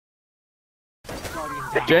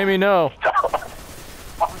Jamie, no.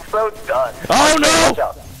 I'm so done. Oh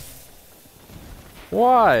no!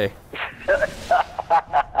 Why?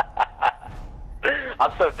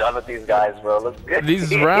 I'm so done with these guys, bro. Let's get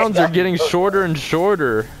These rounds are getting shorter and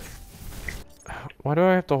shorter. Why do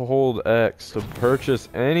I have to hold X to purchase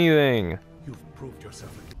anything? You've proved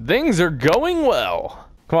yourself. Things are going well.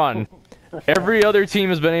 Come on. Every other team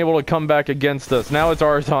has been able to come back against us. Now it's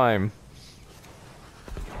our time.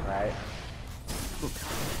 Right.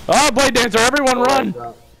 Oh, Blade Dancer, everyone run!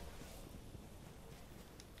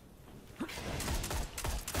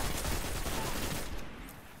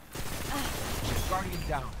 Guardian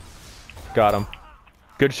down. Got him.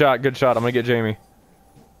 Good shot, good shot. I'm gonna get Jamie.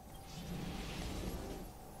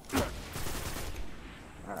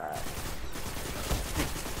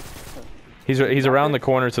 He's around the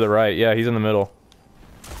corner to the right. Yeah, he's in the middle.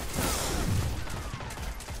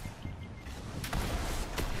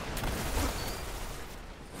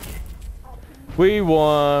 We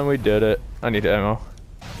won. We did it. I need ammo.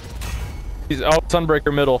 He's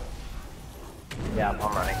Sunbreaker middle. Yeah, I'm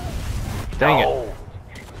running. Dang it.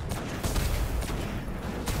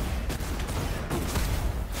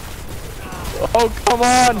 Oh, come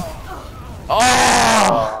on.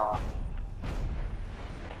 Oh!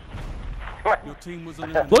 Your team was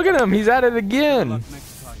eliminated. Look at him. He's at it again.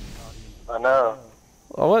 Next time, Guardian. I know.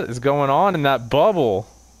 Oh, what is going on in that bubble?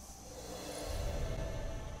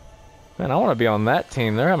 Man, I want to be on that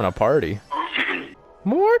team. They're having a party.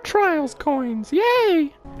 More Trials coins.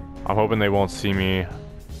 Yay! I'm hoping they won't see me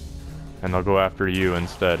and they'll go after you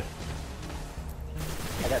instead.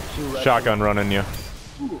 I got 2 Shotgun running you.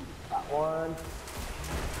 Got 1.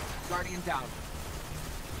 Guardian down.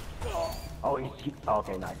 Oh, oh,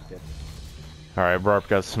 okay, nice, good. Alright, Barp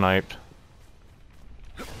got sniped.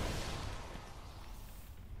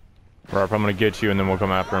 Barp, I'm gonna get you and then we'll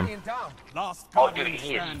come after him. Guardian down. Last Oh, Guardian dude,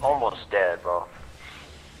 he is stand. almost dead, bro.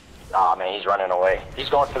 Aw, man, he's running away. He's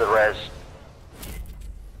going for the res.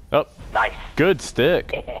 Oh, Nice. good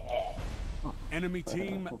stick. Enemy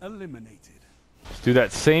team eliminated. Let's do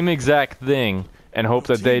that same exact thing and hope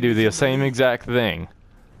that they do the same exact thing.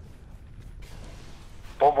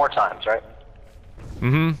 4 more times, right?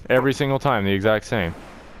 Mm-hmm. Every single time, the exact same.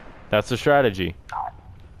 That's the strategy.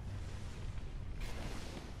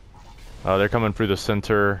 Oh, they're coming through the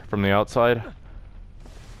center from the outside.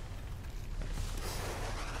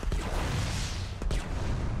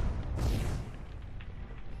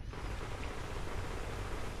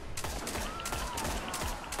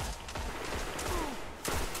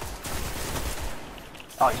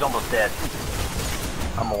 Oh, he's almost dead.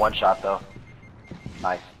 I'm a one-shot, though.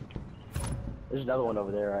 Nice. There's another one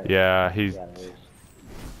over there, right? Yeah, he's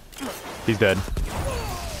dead.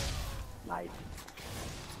 Nice.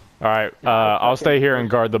 All right, I'll stay here and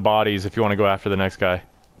guard the bodies if you want to go after the next guy.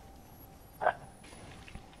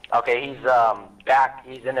 Okay, he's back.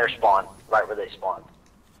 He's in their spawn, right where they spawned.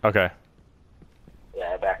 Okay,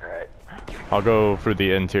 Yeah, back right. I'll go through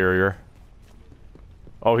the interior.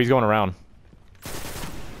 Oh, he's going around.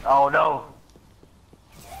 Oh no!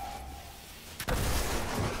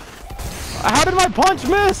 How did my punch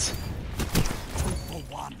miss? 2 for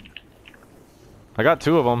 1. I got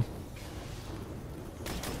 2 of them.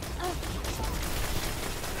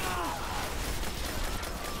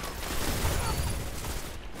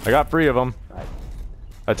 I got 3 of them.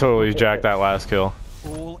 I totally jacked that last kill.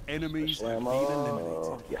 All enemies have been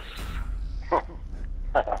eliminated. Yes.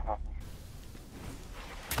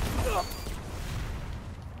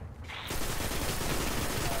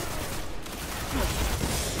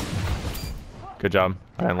 Good job.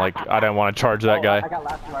 I didn't want to charge that guy. I got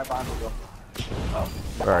last one right behind me, bro.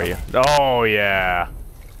 Where are you? Oh yeah.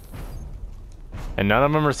 And none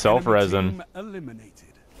of them are self-resin. Team eliminated.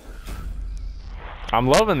 I'm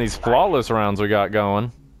loving these flawless rounds we got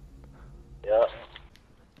going. Yep.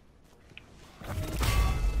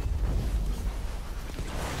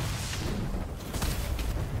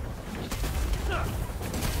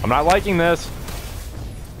 I'm not liking this.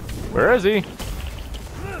 Where is he?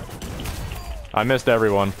 I missed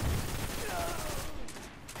everyone.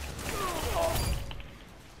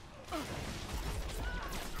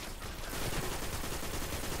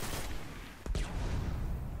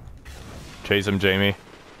 Chase him, Jamie.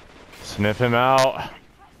 Sniff him out.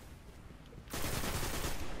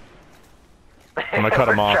 I'm gonna cut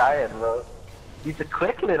him off. Trying, bro. He's a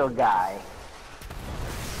quick little guy.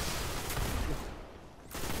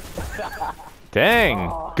 Dang,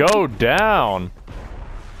 go down.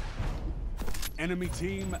 Enemy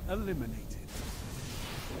team eliminated.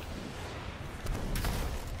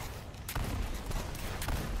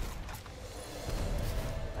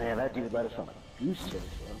 Man, that dude let us on a goose chase,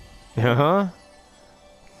 bro. Uh-huh.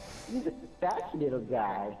 He's a fat little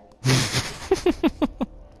guy.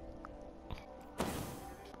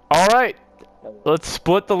 Alright. Let's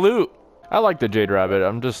split the loot. I like the Jade Rabbit.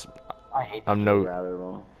 I hate I'm the no... rabbit,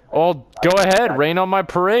 bro. Oh, go ahead. Rain on my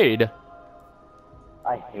parade.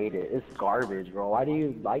 I hate it. It's garbage, bro. Why do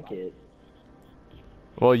you like it?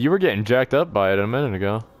 Well, you were getting jacked up by it a minute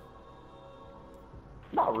ago.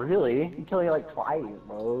 Not really. He killed you like twice,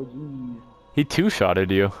 bro. Jeez. He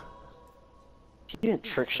two-shotted you. He didn't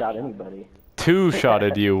trick shot anybody.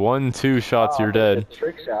 Two-shotted you. 1, 2 shots, you're dead.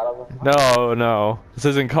 Trick shot. No, no. This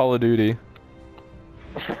isn't Call of Duty.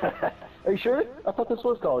 Are you sure? I thought this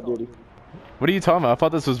was Call of Duty. What are you talking about? I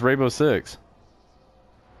thought this was Rainbow Six.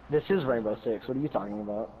 This is Rainbow Six. What are you talking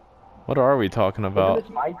about? What are we talking about?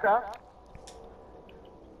 Isn't this Minecraft?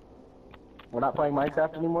 We're not playing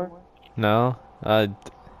Minecraft anymore? No, I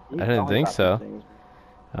didn't think so.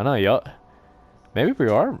 I don't know, y'all. Maybe we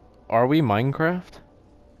are. Are we Minecraft?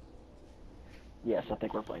 Yes, I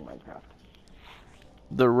think we're playing Minecraft.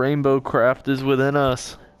 The rainbow craft is within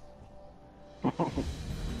us. Can't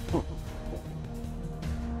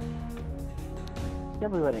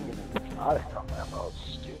believe I didn't get this product on that. That was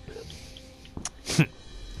stupid.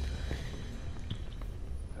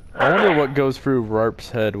 I wonder what goes through Rarp's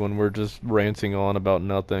head when we're just ranting on about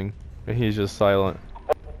nothing. And he's just silent.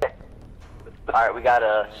 Alright, we got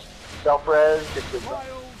a self-res.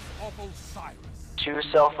 Trials of Osiris. 2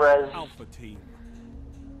 self-res. Alpha team.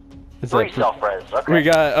 Is 3 that self-res. Okay. we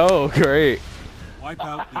got, oh great. Wipe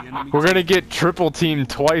out the enemy. We're gonna get triple teamed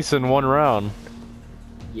twice in one round.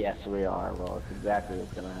 Yes, we are, bro. It's exactly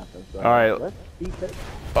what's gonna happen. So, Alright. let's keep it.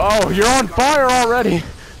 Oh, you're on fire already!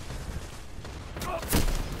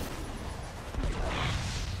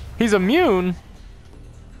 He's immune?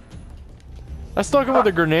 I stuck him with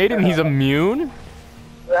a grenade and he's immune?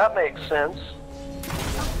 That makes sense.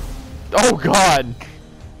 Oh god!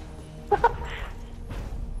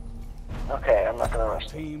 Okay, I'm not gonna rush.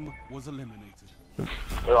 Team was eliminated.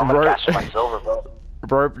 Well, I'm gonna Right. cash my silver, bro.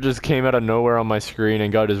 Burp just came out of nowhere on my screen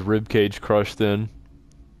and got his ribcage crushed in.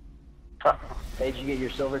 Huh. Hey, did you get your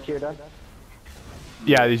silver tier done?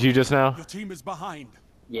 Yeah, did you just now? Your team is behind.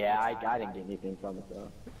 Yeah, I didn't get anything from it though.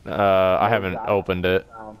 I haven't opened it.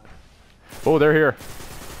 Oh, they're here.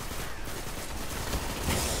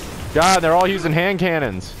 God, they're all using hand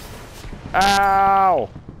cannons. Ow!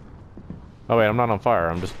 Oh wait, I'm not on fire.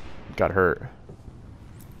 I'm just got hurt.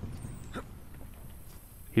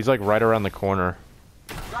 He's like right around the corner.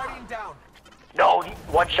 No,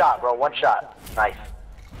 1 shot, bro. 1 shot. Nice.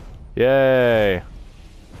 Yay!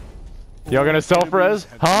 Y'all gonna self-res?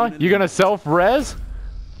 Huh? You gonna self-res?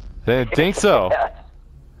 Didn't think so.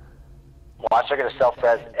 Watch, they're gonna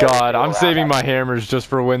self-res. God, I'm saving my hammers just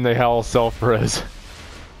for when they all self-res.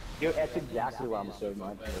 Dude, that's exactly what I'm saving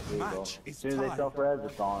mine for, bro. Match As is soon as they tied. self-res,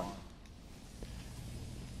 it's on.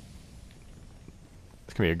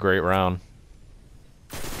 It's gonna be a great round.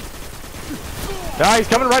 Ah, he's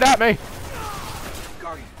coming right at me!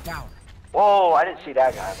 Whoa, I didn't see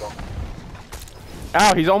that guy, bro.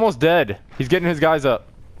 Ow, he's almost dead. He's getting his guys up.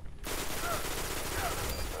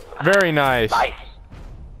 Very nice. Nice.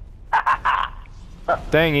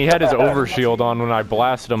 Dang, he had his overshield on when I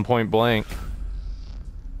blasted him point blank.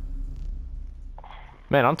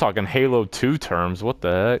 Man, I'm talking Halo 2 terms. What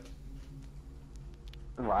the heck?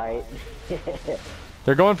 Right.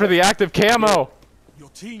 They're going for the active camo. Your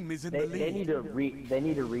team is in the They lead. need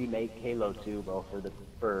to remake Halo 2, bro,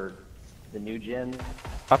 for the new gen.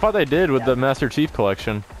 I thought they did with the Master Chief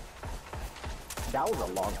Collection. That was a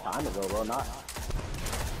long time ago, bro.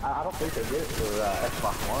 I don't think they did it for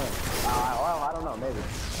Xbox One. Well, I don't know, maybe.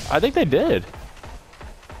 I think they did.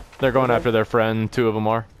 They're going after their friend. 2 of them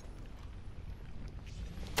are.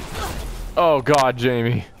 Oh God,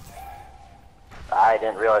 Jamie. I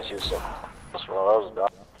didn't realize he was so close for one of those,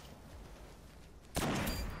 dog.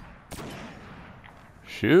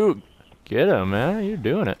 Shoot. Get him, man. You're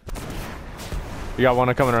doing it. You got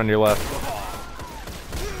one coming around your left.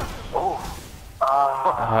 Oh.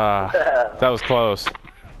 That was close.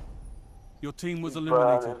 Your team was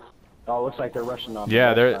eliminated. Oh, it looks like they're rushing on.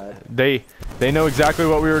 Yeah, they know exactly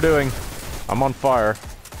what we were doing. I'm on fire,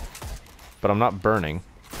 but I'm not burning.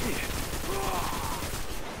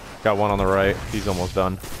 Got one on the right. He's almost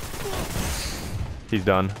done. He's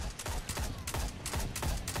done.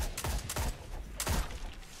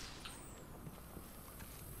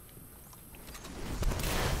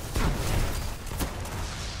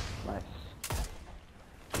 Nice.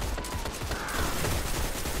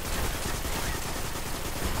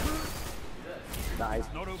 Nice.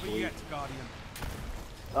 Not over Sweet. yet, Guardian.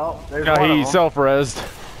 Oh, there's No, one of he them. self-resed.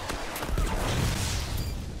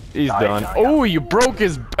 He's Oh, done. yeah. Oh, you broke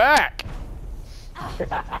his back.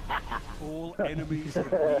 All enemies have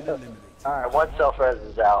been eliminated. Alright, one self-res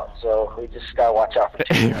is out, so we just gotta watch out for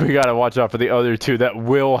two. We gotta watch out for the other two. That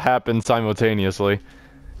will happen simultaneously.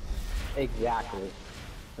 Exactly.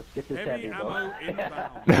 Let's get this Heavy heavy, bro. ammo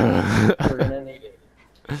inbound. We're gonna need it.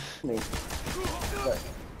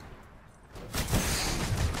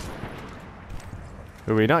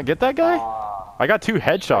 Did we not get that guy? I got 2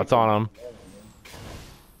 headshots on him.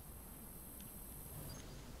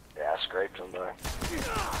 Yeah, I scraped him there.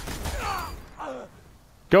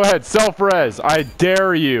 Go ahead, self-res. I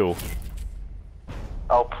dare you.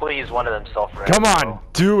 Oh, please, one of them self-res. Come on,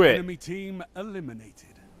 do it. Enemy team eliminated.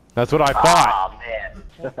 That's what I thought. Aw,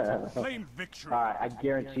 man. Claim victory. Alright, I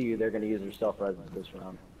guarantee you they're gonna use their self-res this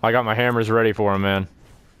round. I got my hammers ready for him, man.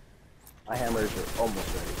 My hammers are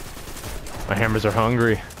almost ready. My hammers are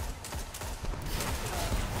hungry.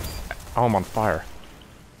 Oh, I'm on fire.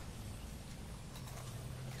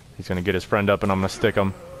 He's gonna get his friend up and I'm gonna stick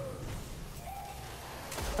him.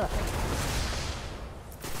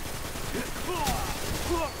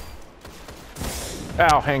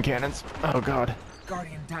 Ow, hand cannons. Oh god.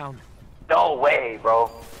 Guardian down. No way, bro.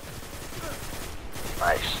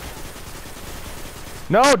 Nice.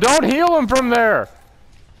 No, don't heal him from there!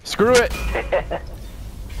 Screw it. Get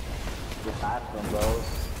past them, bro.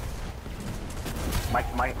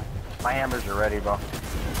 My hammers are ready, bro.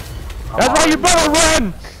 That's why you better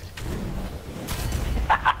run!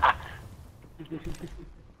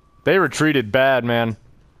 They retreated bad, man.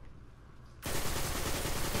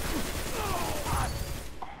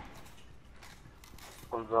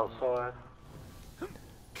 One's outside.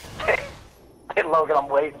 Hey, Logan, I'm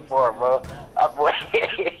waiting for him, bro. I'm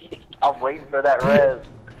waiting. I'm waiting for that res.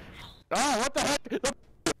 Oh, what the heck?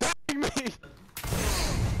 Me.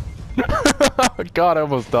 God, I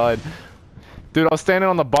almost died. Dude, I was standing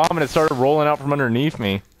on the bomb and it started rolling out from underneath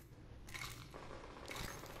me.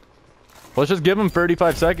 Let's just give him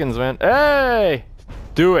 35 seconds, man. Hey!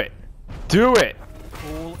 Do it. Do it.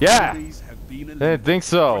 All Yeah. enemies have been I didn't eliminated. think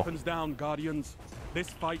so. Weapons down, Guardians. This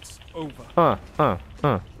fight's over.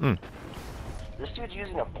 This dude's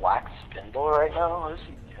using a black spindle right now? What is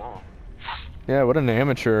he doing? Yeah, what an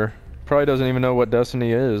amateur. Probably doesn't even know what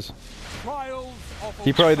Destiny is. Trials of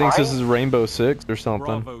He probably thinks this Right? is Rainbow Six or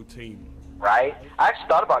something. Bravo team. Right? I actually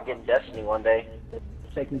thought about getting Destiny one day.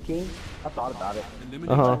 Taking King? I thought about it. Eliminate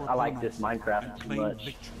Uh-huh. your I like this opponents Minecraft and too claim much.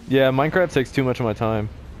 victory. Yeah, Minecraft takes too much of my time.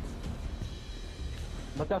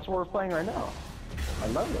 But that's what we're playing right now. I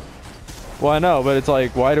love it. Well, I know, but it's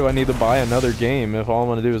like, why do I need to buy another game if all I'm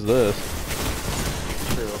gonna do is this?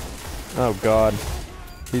 True. Oh god.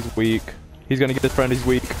 He's weak. He's gonna get his friend, he's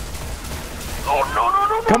weak. Oh,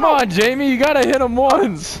 no. Come on, Jamie, you gotta hit him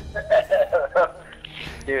once!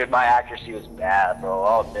 Dude, my accuracy was bad, bro.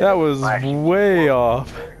 I'll admit That it. was My accuracy way was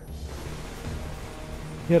off.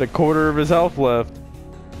 He had a quarter of his health left.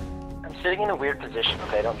 I'm sitting in a weird position,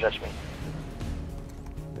 okay? Don't judge me.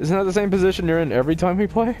 Isn't that the same position you're in every time we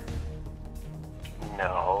play?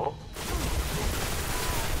 No.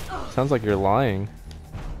 Sounds like you're lying.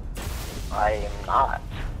 I am not.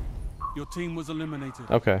 Your team was eliminated.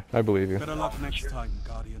 Okay, I believe you. Better luck next time,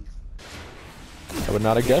 Guardian. I would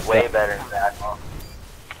not have guessed Way that. better than that.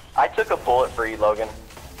 I took a bullet for you, Logan.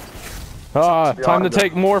 Ah, time to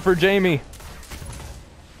take more for Jamie.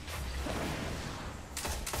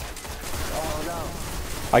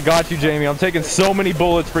 I got you, Jamie. I'm taking so many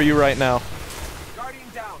bullets for you right now. Guardian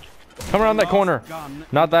down. Come around that corner. Gun.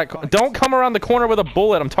 Not that. Don't come around the corner with a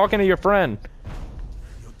bullet. I'm talking to your friend.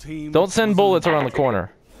 Your team Don't send was bullets around the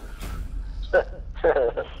corner.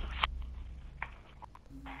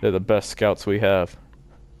 They're the best scouts we have.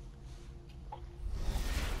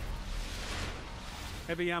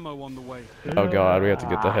 Heavy ammo on the way. Oh god, we have to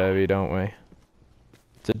get the heavy, don't we?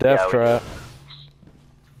 It's a death Yeah, we trap.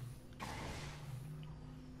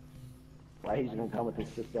 Why he's gonna come with his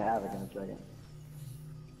sister Havoc in a second.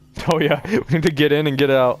 Oh yeah, we need to get in and get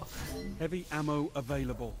out. Heavy ammo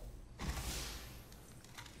available.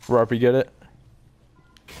 Rarpy, get it?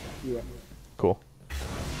 Yeah. Cool.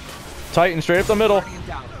 Titan, straight up the middle.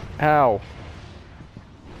 Ow.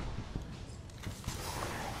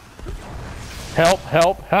 Help,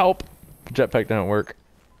 help, help. Jetpack didn't work.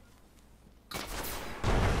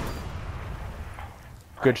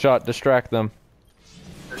 Good shot, distract them.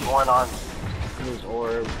 There's one on. His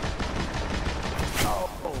orb. Oh,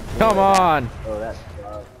 Come on! oh that's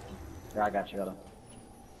yeah, I got you, got him.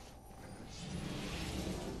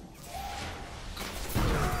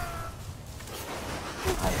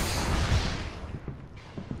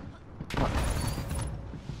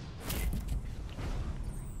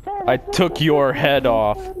 I took your head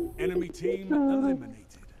off. Enemy team eliminated.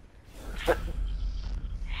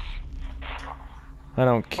 I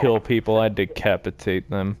don't kill people, I decapitate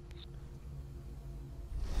them.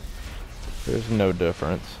 There's no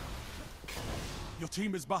difference. Your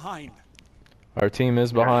team is behind. Our team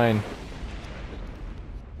is behind.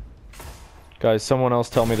 Guys, someone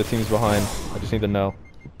else tell me the team's behind. I just need to know.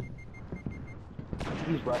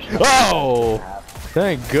 Oh!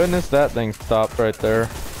 Thank goodness that thing stopped right there.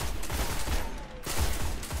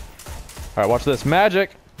 Alright, watch this.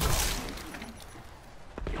 Magic!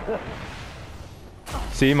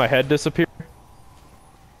 See my head disappear?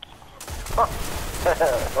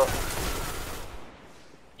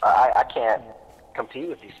 I can't compete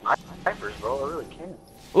with these snipers, bro. I really can't.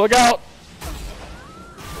 Look out!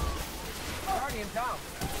 Guardian down.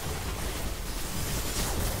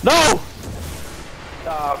 No!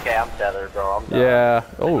 Oh, okay, I'm tethered, bro. I'm done. Yeah.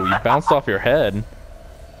 Oh, you bounced off your head.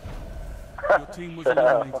 Your team was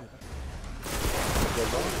eliminated.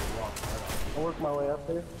 I'll work my way up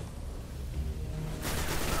there.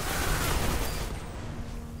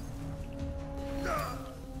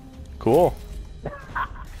 Cool.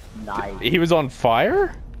 Nice. He was on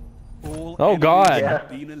fire? All Oh enemies god. have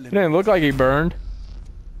been He eliminated. didn't look like he burned.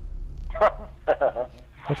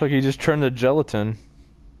 Looks like he just turned to gelatin.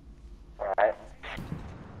 Alright.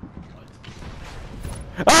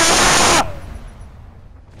 Ah!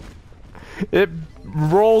 It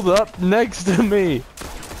rolled up next to me.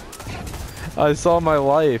 I saw my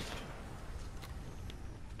life.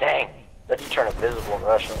 Dang. That you turn invisible in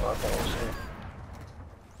Russian. Okay, we'll see.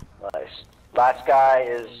 Nice. Last guy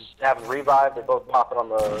is having revive. They're both popping on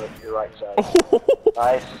your right side.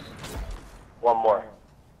 Nice. One more.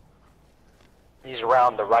 He's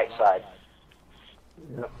around the right side.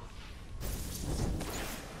 Yep.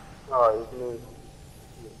 Oh, he's moved.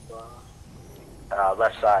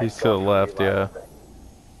 Left side. He's to the left, yeah.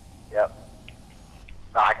 Yep.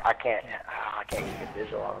 No, I can't get a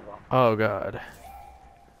visual on him. Oh god.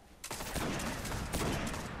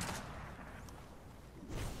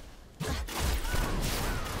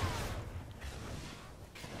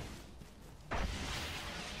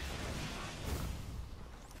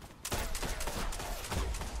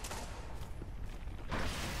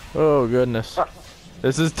 Oh goodness.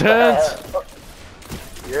 This is tense.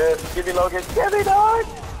 Yes, give me Logan. Give me dog.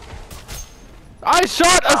 I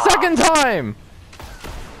shot a second time.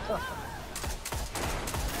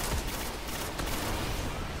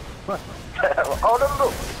 Oh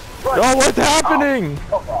no! Run. Oh, what's happening?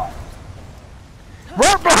 Come on.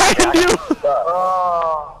 Right behind you.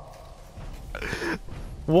 Oh.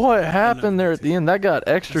 What happened there at the end? That got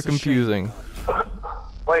extra That's a shame. confusing.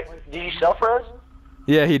 Wait, did you self-res?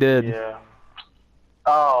 Yeah, he did. Yeah.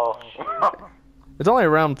 Oh. It's only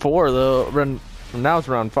round 4 though. Now it's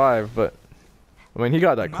round 5, but I mean he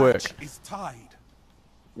got that quick. Match is tied.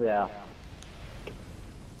 Yeah.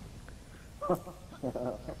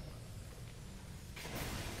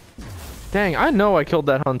 Dang, I know I killed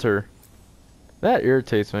that hunter. That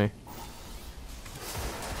irritates me.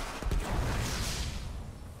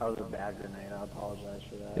 That was a bad grenade. I apologize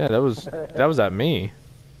for that. Yeah, that was at me.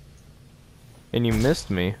 And you missed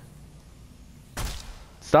me.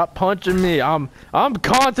 Stop punching me. I'm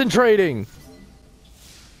concentrating.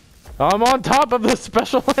 I'm on top of the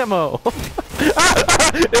special ammo.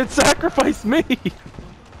 It sacrificed me.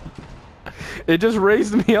 It just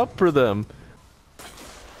raised me up for them.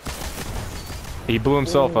 He blew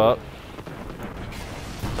himself up.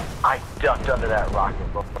 I ducked under that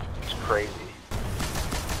rocket, bro. It's crazy.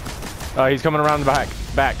 Oh, he's coming around the back.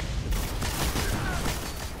 Back.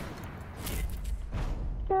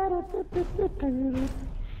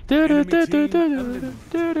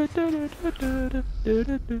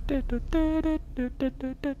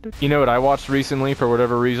 You know what I watched recently for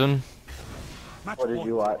whatever reason? Match What did point.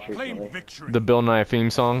 you watch Claim recently? victory. The Bill Nye theme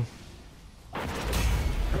song.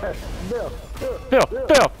 Bill.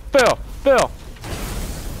 Bill.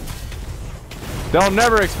 They'll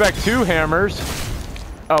never expect 2 hammers.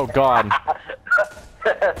 Oh god.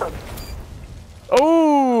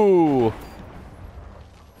 Oh.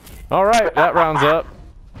 All right, that rounds up.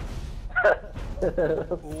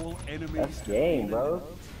 All enemies That's game, bro.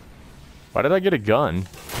 Why did I get a gun?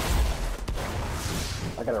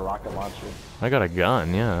 I got a rocket launcher. I got a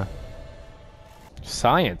gun, yeah.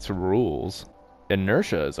 Science rules.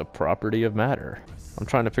 Inertia is a property of matter. I'm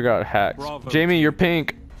trying to figure out hacks. Bravo. Jamie, you're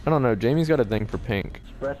pink. I don't know. Jamie's got a thing for pink.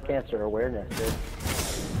 Breast cancer awareness, dude.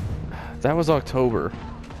 That was October.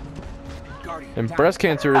 Guardian And down. breast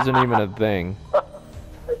cancer isn't even a thing.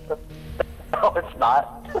 No, it's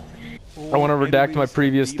not. I want to redact my Enemies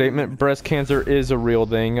previous have been statement. Breast cancer is a real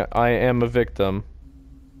thing. I am a victim.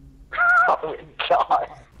 Oh my god.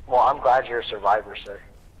 Well, I'm glad you're a survivor, sir.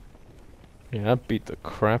 Yeah, I beat the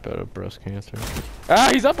crap out of breast cancer. Ah,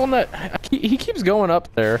 he's up on that. He keeps going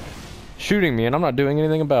up there, shooting me, and I'm not doing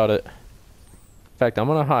anything about it. In fact, I'm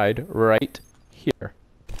gonna hide right here.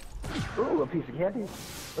 Ooh, a piece of candy.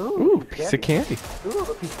 Ooh, piece of candy. Ooh,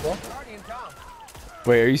 a piece of candy.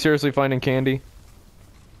 Wait, are you seriously finding candy?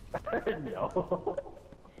 No.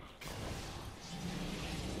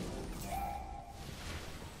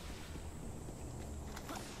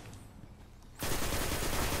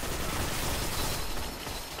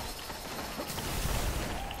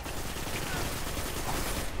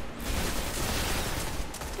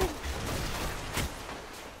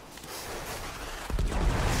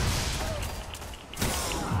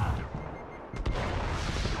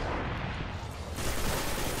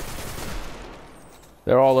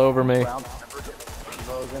 They're all over me.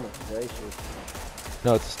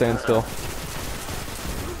 No, it's a standstill.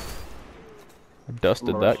 I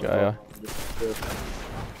dusted that guy.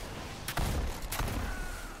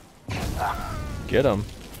 Get him.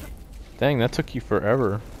 Dang, that took you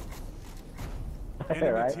forever.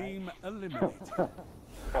 Enemy team eliminated.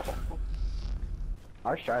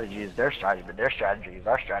 Our strategy is their strategy, but their strategy is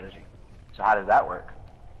our strategy. So how does that work?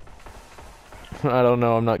 I don't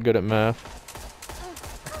know, I'm not good at math.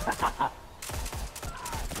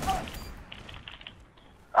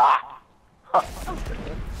 Ah!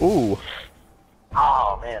 Ooh.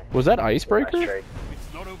 Oh, man. Was that Nice icebreaker? trade.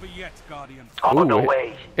 It's not over yet, Guardian. Oh, Ooh, no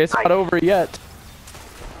way. It's Nice. not over yet.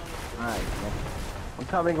 Alright, I'm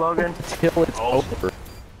coming, Logan. Till it's over.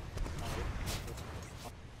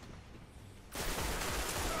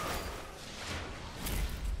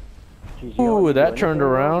 Jeez, you don't Ooh, do that anything, turned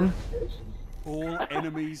around. All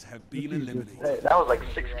enemies have been eliminated. Hey, that was like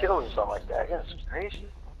 6 kills or something like that. That's crazy.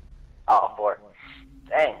 Oh, 4.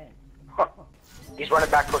 Dang. Huh. He's running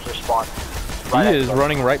back towards the spawn. Right He at is the-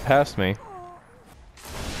 running right past me.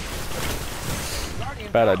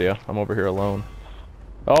 Bad idea. I'm over here alone.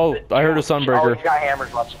 Oh, I heard a Oh, sunbreaker. he got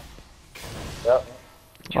hammered, Watson. Yep.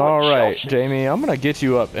 All right, Jamie, I'm gonna get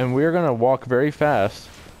you up, and we're gonna walk very fast.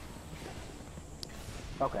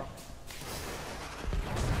 Okay.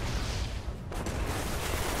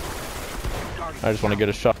 I just want to get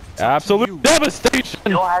a shot. Absolute devastation!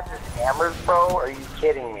 You don't have this hammers, bro? Are you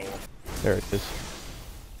kidding me? There it is.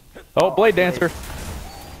 Oh, Blade Dancer.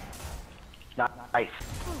 Nice.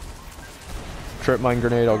 Trip mine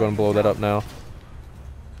grenade. I'll go and blow that up now.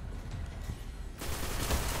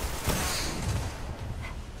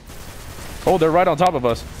 Oh, they're right on top of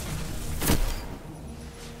us.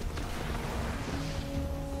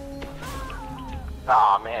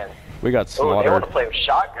 Aw, man. We got Oh, they want slaughtered. to play with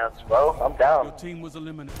shotguns, bro. I'm Your down. team was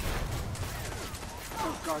eliminated.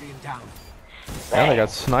 Guardian down. Now they got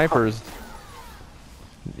snipers.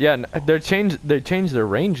 Yeah, they changed their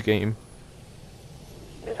range game.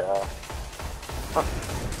 Yeah.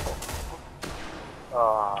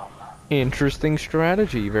 Aw. Interesting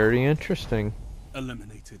strategy. Very interesting.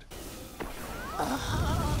 Eliminated.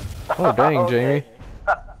 Oh dang, Okay. Jamie.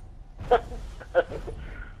 I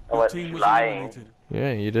Your was team was lying. eliminated.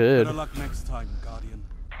 Yeah, you did. Better luck next time, Guardian.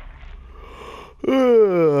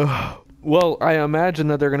 Well, I imagine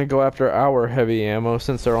that they're gonna go after our heavy ammo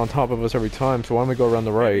since they're on top of us every time. So why don't we go around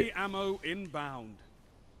the right? Heavy ammo inbound.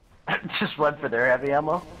 Just run for their heavy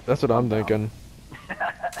ammo. That's what I'm thinking.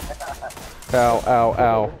 Ow, ow,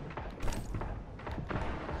 ow.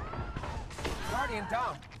 Guardian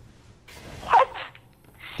down.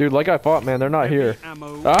 Dude, like I thought, man, they're not here.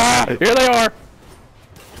 Ammo. Ah, here they are.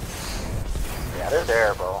 Yeah, they're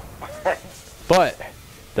there, bro. But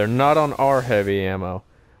they're not on our heavy ammo,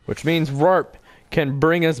 which means RARP can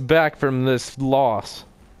bring us back from this loss.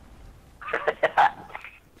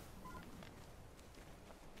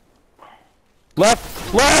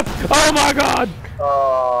 Left, left. Oh my God.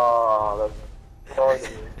 Oh, that's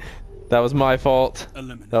That was my fault.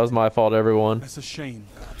 Eliminated. That was my fault, everyone. That's a shame,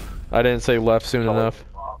 Guardian. I didn't say left soon enough.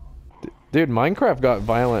 Dude, Minecraft got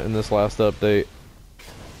violent in this last update.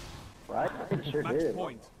 Right? It sure Match did.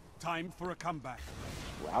 point. Time for a comeback.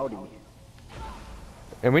 Rowdy.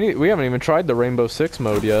 And we haven't even tried the Rainbow Six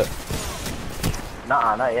mode yet.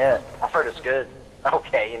 Nah, not yet. I've heard it's good.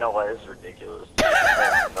 Okay, you know what? It's ridiculous.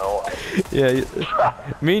 No. Yeah,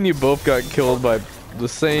 me and you both got killed by the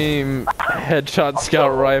same headshot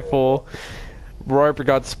scout rifle. Riper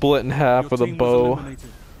got split in half Your with a team was bow. eliminated.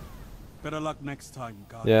 Better luck next time,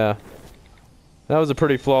 Guardian. Yeah. That was a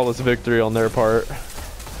pretty flawless victory on their part.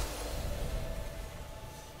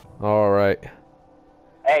 Alright.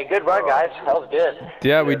 Hey, good run, guys. That was good.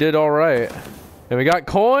 Yeah, we did alright. And we got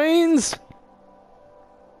coins!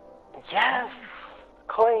 Yes.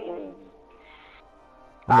 Coin.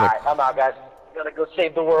 Alright, I'm out, guys. Gotta go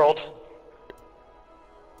save the world.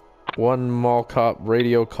 One mall cop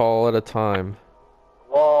radio call at a time.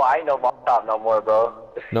 Whoa, I ain't no mall cop no more, bro.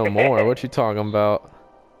 No more? What you talking about?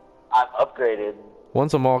 I'm upgraded.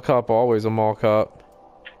 Once a mall cop, always a mall cop.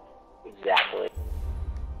 Exactly.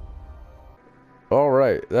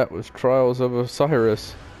 Alright, that was Trials of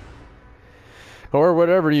Osiris. Or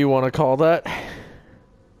whatever you want to call that.